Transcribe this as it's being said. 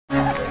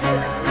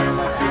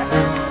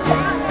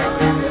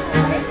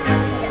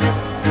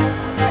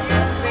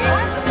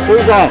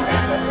Suzie.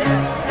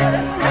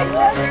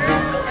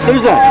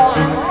 Suzie.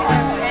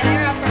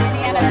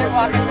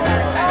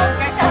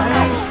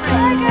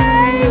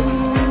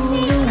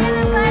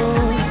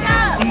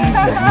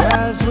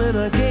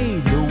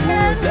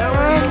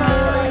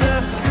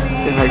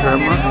 Say hi,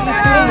 Grandma.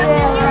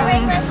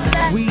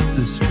 Sweet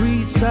the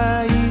streets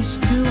I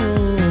used to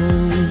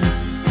own.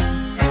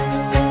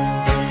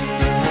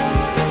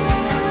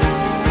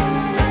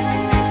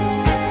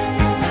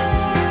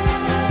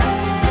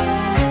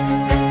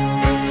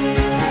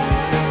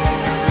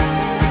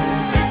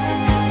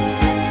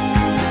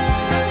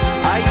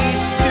 I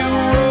used to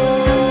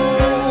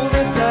roll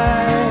the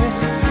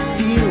dice,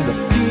 feel the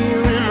fear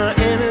in my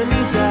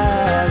enemy's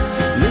eyes,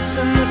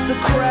 listen as the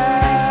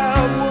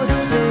crowd would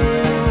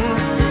sing.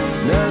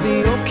 Now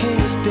the old king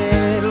is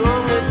dead,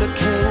 long live the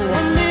king.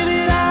 One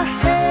minute I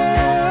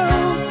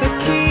held the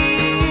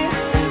key,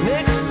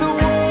 next the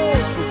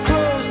walls were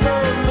closed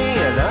on me,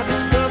 and I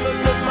discovered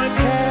that my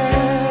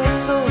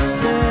castle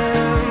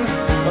stand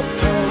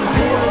upon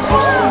pillars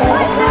of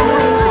sand,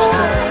 pillars of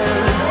sand.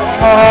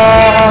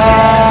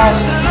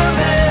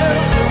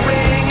 Bells are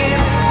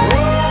ringing,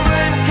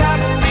 Roman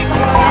cavalry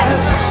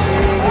choirs are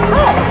singing.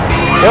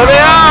 Here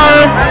they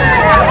are.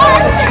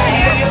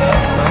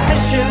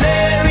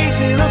 Missionaries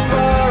in a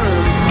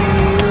foreign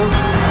field.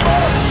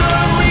 For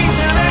some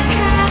reason I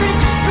can't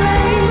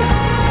explain.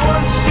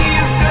 Once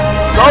you go,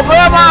 Go,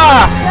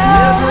 Grandma.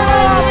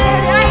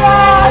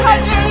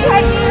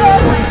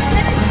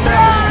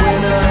 that's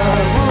when I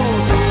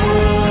ruled the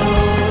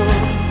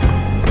world.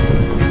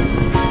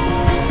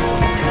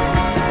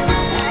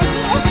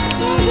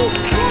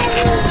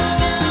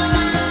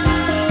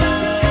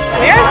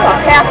 Here's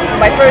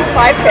my first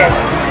 5K,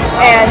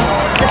 and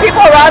the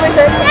people around me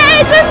said, "Hey,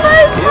 it's your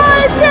first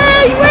 5K!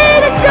 Way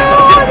to go!"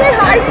 And they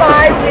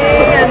high-fived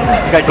me, and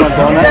Guys want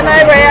donuts? then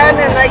I ran,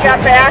 and I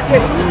got back,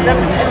 and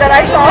then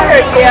I saw her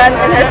again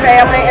and her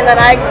family, and then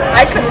I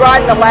could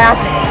run the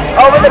last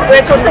over the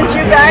bridge. Well, since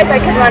you guys, I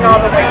could run all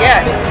the way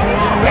in,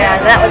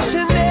 and that was.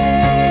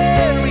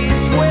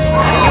 Missionaries way.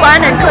 You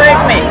want to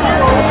encourage me?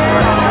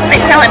 They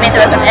telling me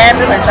there was an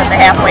ambulance at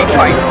the halfway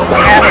point.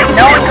 Yeah,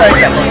 no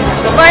encouragement.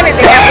 Finally,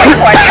 the halfway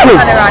point, I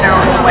put her on her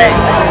own way.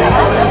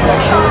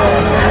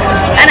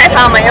 And I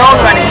found my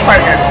own running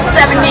partner,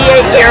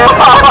 78-year-old.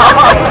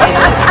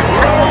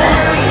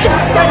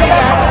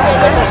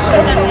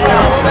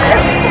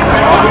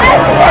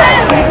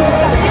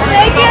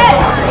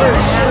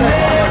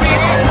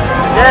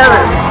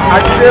 Darren, how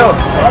you feel?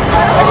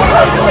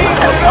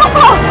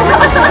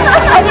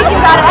 I think you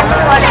got an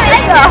extra one.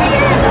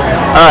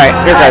 All right,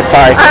 you're good.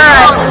 Sorry. All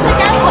right.